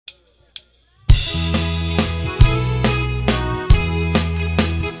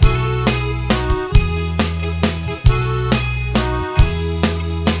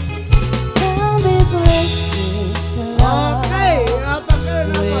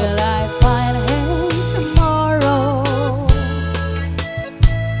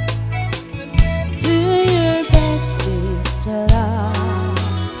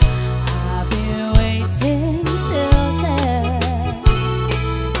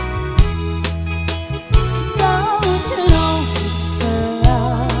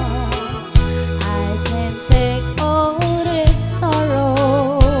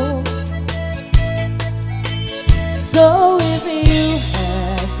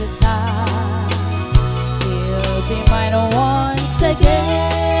the time he'll be mine once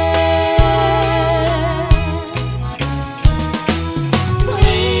again.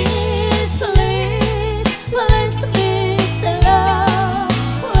 Please, please, please me say love,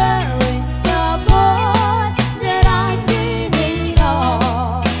 where is the boy that I'm dreaming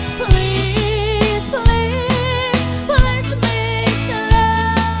of? Please, please, please me say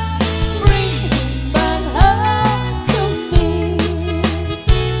love, bring him back home to me.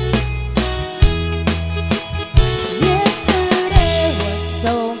 Yesterday was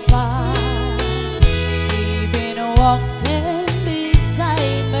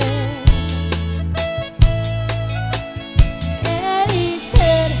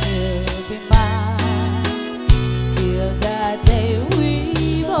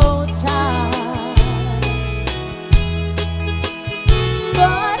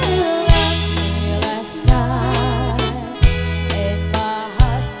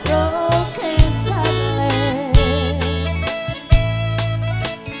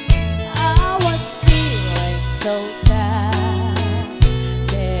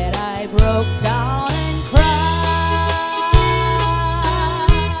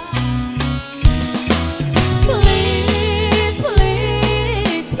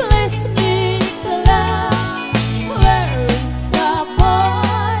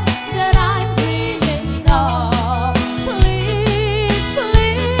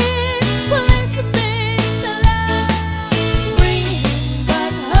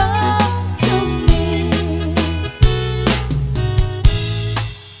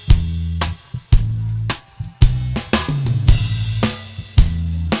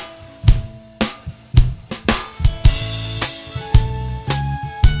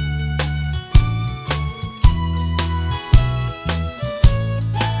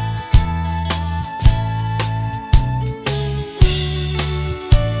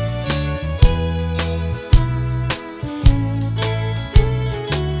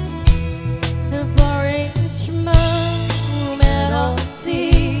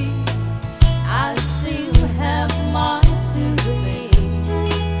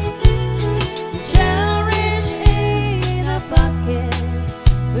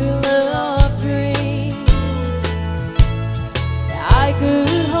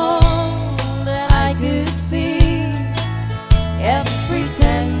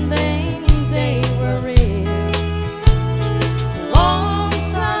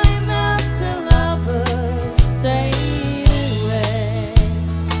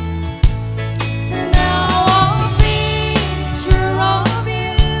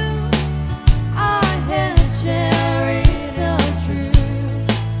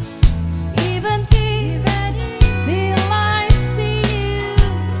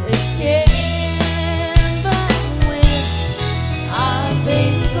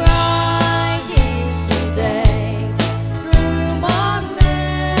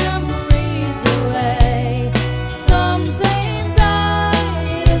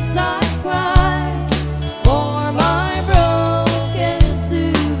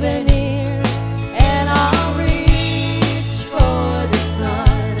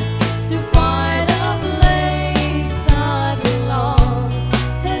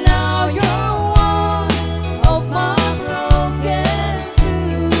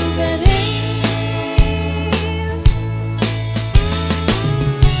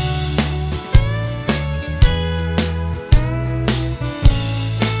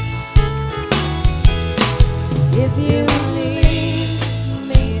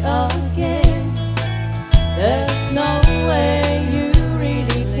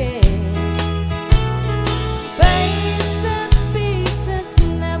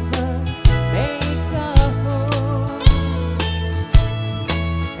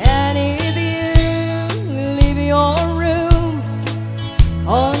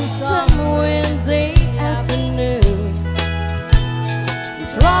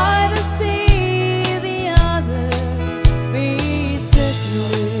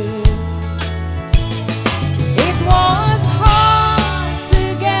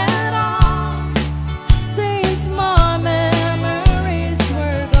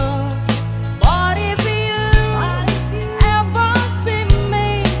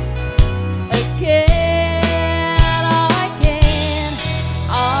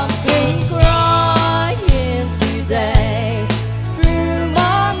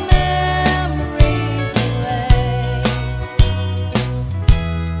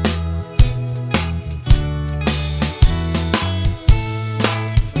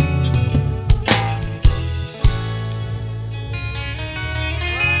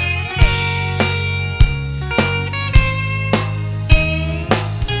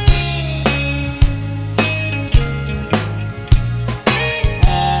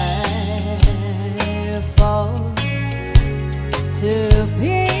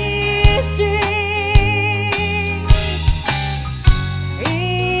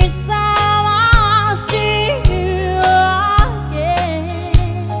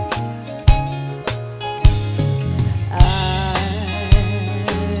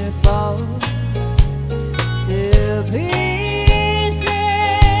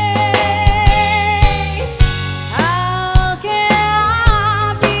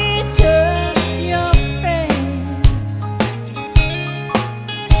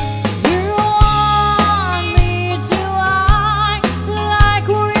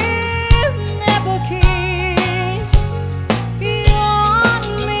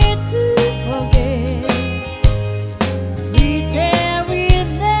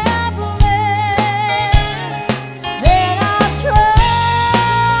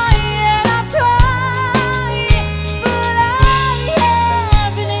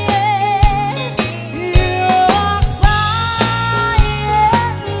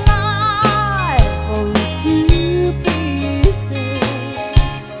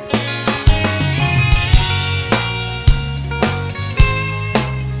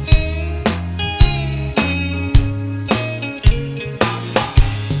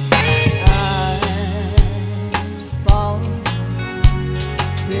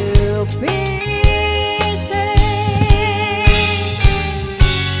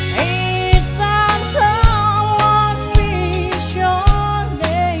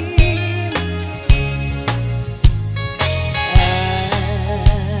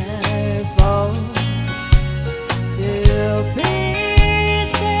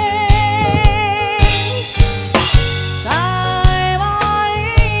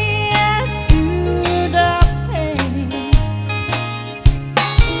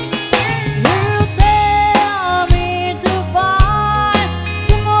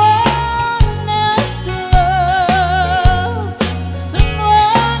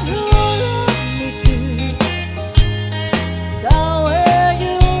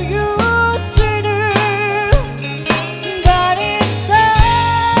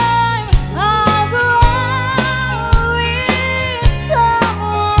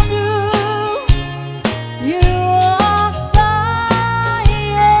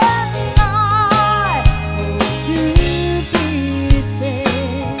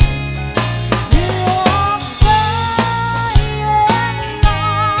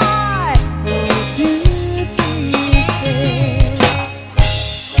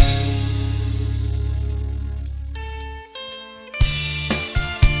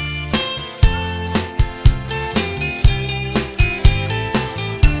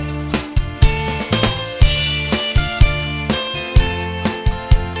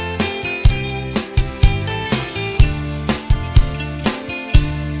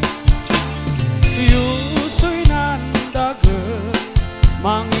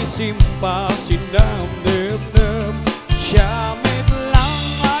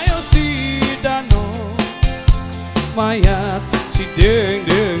mayat si ding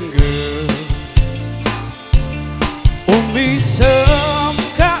ding girl. Umisam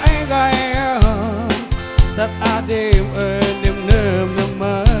kaya-kaya tat adim enim nem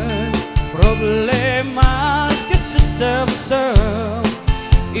naman problemas kasasam-sam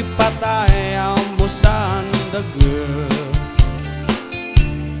ipatay ang busan dagel.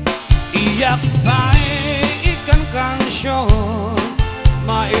 Iyak pa'y ikan kansyon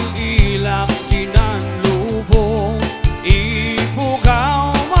maililak sinanlubong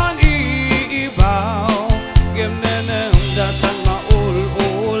ibugaw man iibaw gem neneng dasan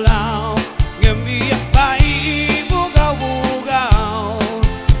maul-ulaw gem iyak pa'y ibugaw-bugaw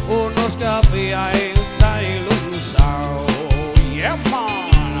unos kape ay tay lunsaw. Yeah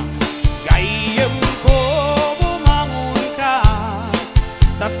man, gayem ko bumangon ka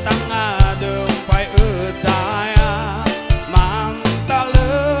tatangadong pa'y udaya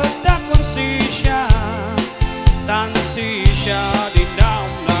mantalad na konsisya tansisya di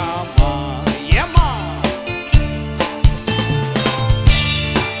damdama. Yeah man,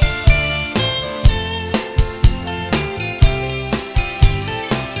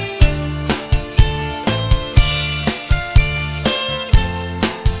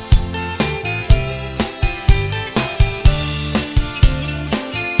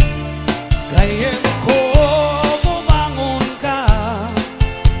 gayem ko bumangon ka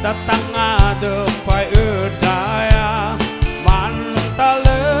tatangadong pa'y udaya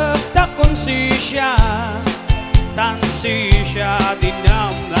mantalad na konsisya tansisya di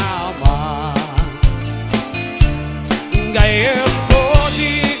damdama. Gayem ko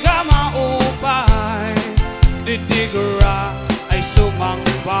di ka maupay didigra ay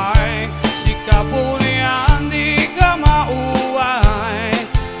sumangpay si kabunian di ka mauway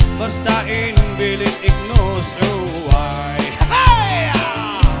basta inbilit ignosuway. Hey!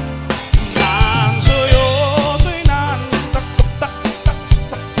 Nan suyo suy nan tak tak tak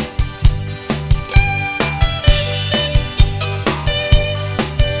tak.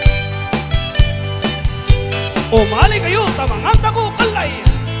 Umali kayo tamangan tako kalay.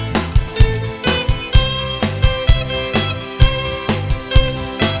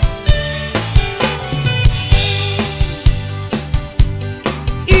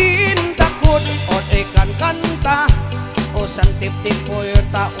 Intakot od ikan kanta o santip-tip po yung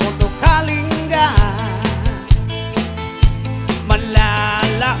taon o kalingga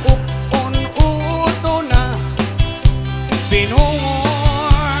malalauk un-uto na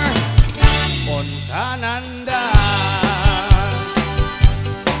pinungor on kananda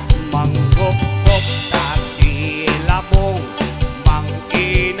manggop-gop ta si labong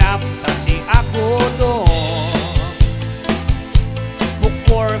manginap ta si agodo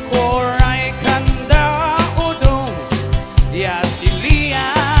bukor-kor ay kanda udong ya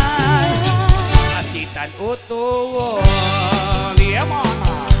silian asitan utuwon. Yeah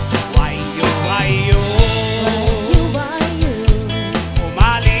mama, wayo wayo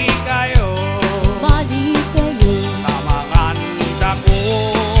umali kayo tamangan tako.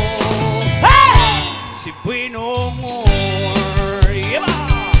 Hey! Si Pinongor. Yeah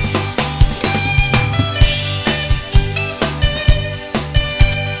ma!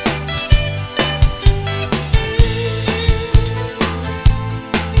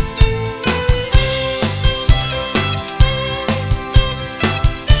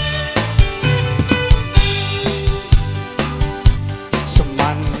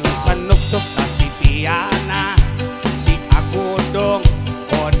 Sanugtok na si Piana si Agudong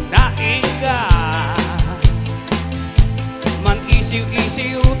o naiga man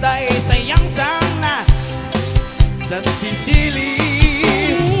isiw-isiw tayo sayang sana sa sisili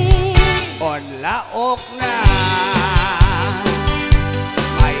o laok na